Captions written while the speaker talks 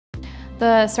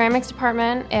The ceramics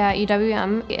department at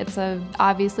UW-M, it's a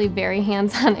obviously very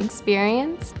hands-on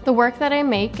experience. The work that I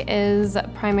make is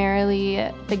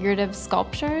primarily figurative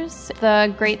sculptures.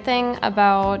 The great thing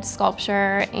about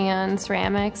sculpture and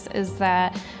ceramics is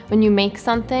that when you make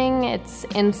something, it's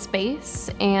in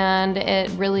space and it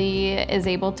really is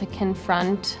able to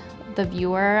confront the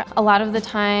viewer. A lot of the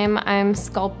time I'm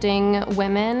sculpting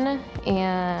women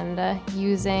and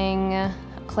using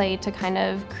clay to kind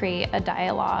of create a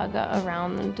dialogue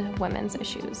around women's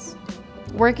issues.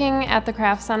 Working at the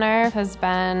Craft Center has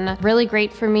been really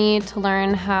great for me to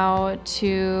learn how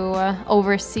to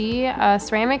oversee a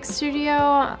ceramics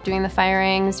studio, doing the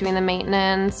firings, doing the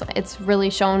maintenance. It's really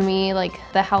shown me like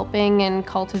the helping and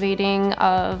cultivating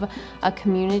of a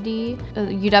community.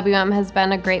 UW-M has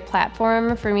been a great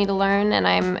platform for me to learn, and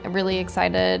I'm really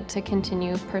excited to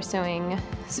continue pursuing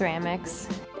ceramics.